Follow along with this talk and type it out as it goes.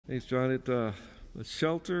Thanks, John. A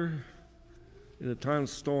shelter in a time of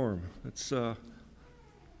storm. That's a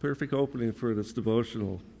perfect opening for this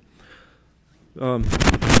devotional. There's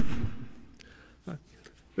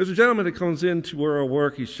a gentleman that comes into where I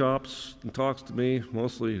work. He shops and talks to me,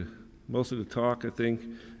 mostly to talk, I think.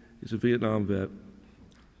 He's a Vietnam vet.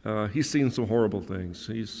 He's seen some horrible things.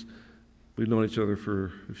 We've known each other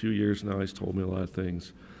for a few years now. He's told me a lot of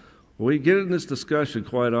things. When we get in this discussion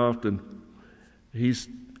quite often, he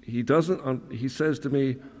says to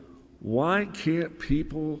me, "Why can't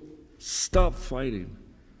people stop fighting?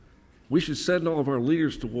 We should send all of our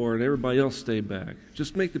leaders to war and everybody else stay back.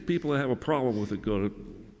 Just make the people that have a problem with it go to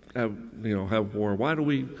have war. Why do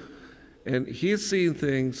we?" And he is seeing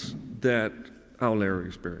things that I'll never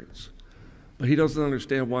experience. But he doesn't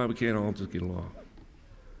understand why we can't all just get along.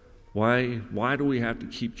 Why do we have to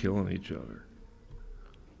keep killing each other?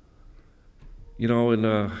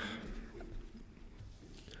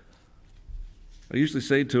 I usually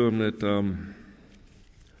say to him that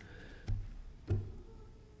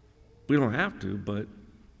we don't have to, but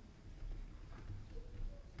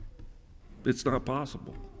it's not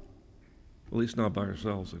possible. At least not by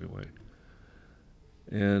ourselves, anyway.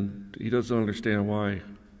 And he doesn't understand why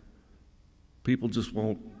people just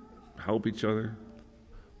won't help each other,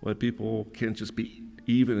 why people can't just be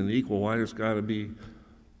even and equal, why there's got to be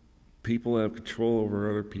people that have control over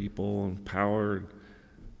other people and power.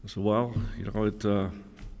 So,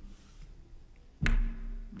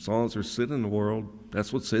 as long as there's sin in the world,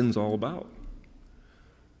 that's what sin's all about.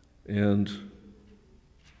 And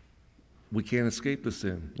we can't escape the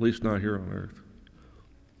sin, at least not here on earth.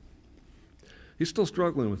 He's still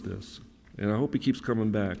struggling with this, and I hope he keeps coming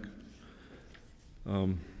back.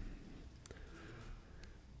 And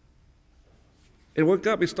what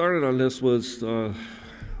got me started on this was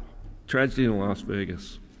tragedy in Las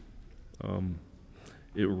Vegas.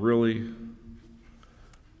 It really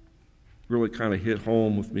kind of hit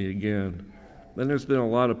home with me again. Then there's been a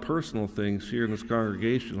lot of personal things here in this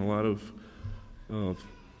congregation, a lot of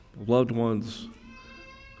loved ones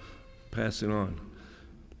passing on.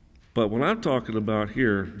 But when I'm talking about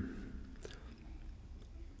here,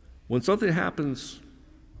 when something happens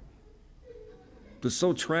that's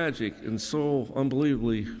so tragic and so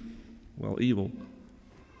unbelievably, evil,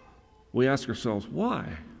 we ask ourselves,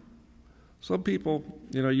 why? Some people,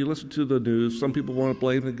 you listen to the news, some people want to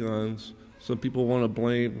blame the guns, some people want to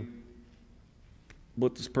blame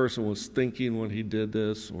what this person was thinking when he did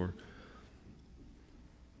this, or,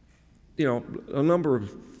 a number of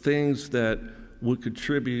things that would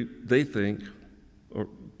contribute, they think,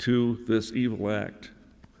 to this evil act.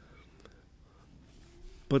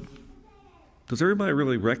 But does everybody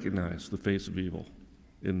really recognize the face of evil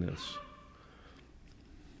in this?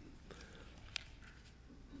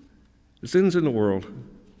 The sin's in the world.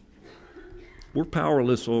 We're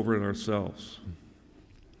powerless over it ourselves.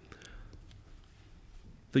 I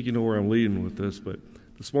think you know where I'm leading with this, but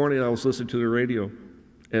this morning I was listening to the radio,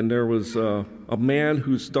 and there was a man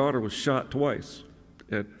whose daughter was shot twice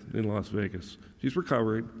in Las Vegas. She's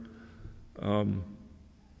recovering. And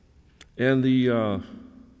the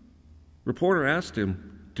reporter asked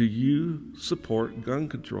him, "Do you support gun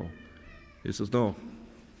control?" He says, "No,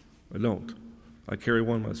 I don't. I carry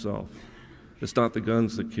one myself. It's not the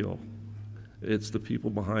guns that kill. It's the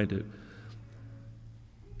people behind it."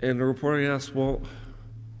 And the reporter asked, "Well,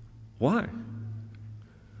 why?"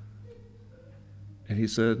 And he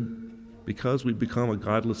said, "Because we've become a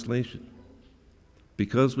godless nation.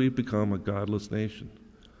 Because we've become a godless nation."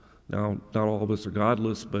 Now, not all of us are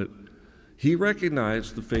godless, but he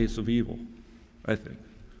recognized the face of evil, I think,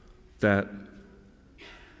 that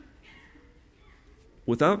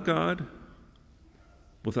without God,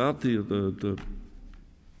 without the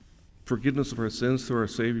forgiveness of our sins through our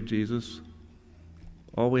Savior Jesus,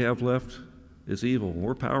 all we have left is evil.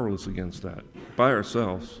 We're powerless against that by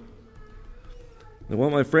ourselves. And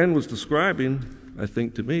what my friend was describing, I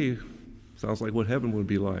think to me, sounds like what heaven would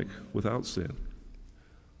be like without sin.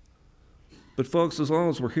 But folks, as long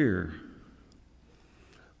as we're here,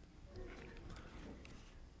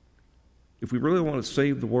 if we really want to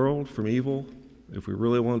save the world from evil, if we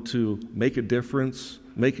really want to make a difference,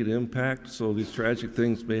 make an impact so these tragic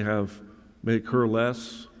things may occur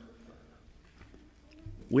less,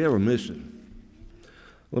 we have a mission.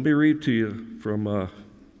 Let me read to you from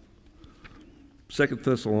 2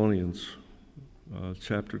 Thessalonians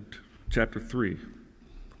chapter 3.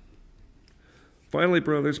 "Finally,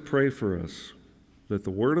 brothers, pray for us, that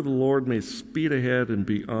the word of the Lord may speed ahead and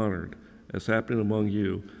be honored, as happening among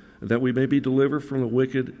you, and that we may be delivered from the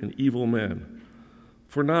wicked and evil men.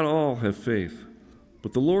 For not all have faith,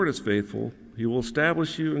 but the Lord is faithful, He will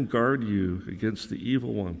establish you and guard you against the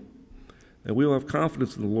evil one. And we will have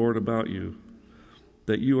confidence in the Lord about you,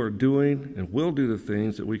 that you are doing and will do the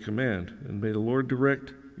things that we command. And may the Lord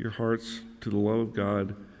direct your hearts to the love of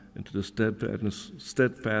God and to the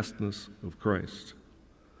steadfastness of Christ.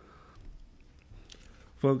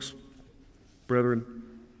 Folks, brethren,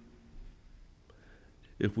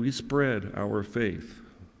 if we spread our faith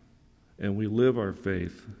and we live our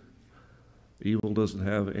faith, evil doesn't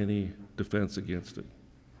have any defense against it.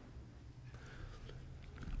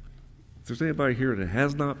 If there's anybody here that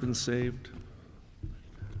has not been saved,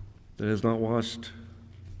 that has not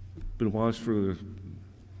been washed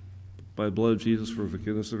by the blood of Jesus for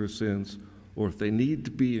forgiveness of their sins, or if they need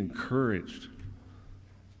to be encouraged,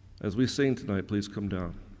 as we sing tonight, please come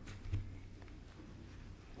down.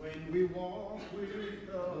 When we walk with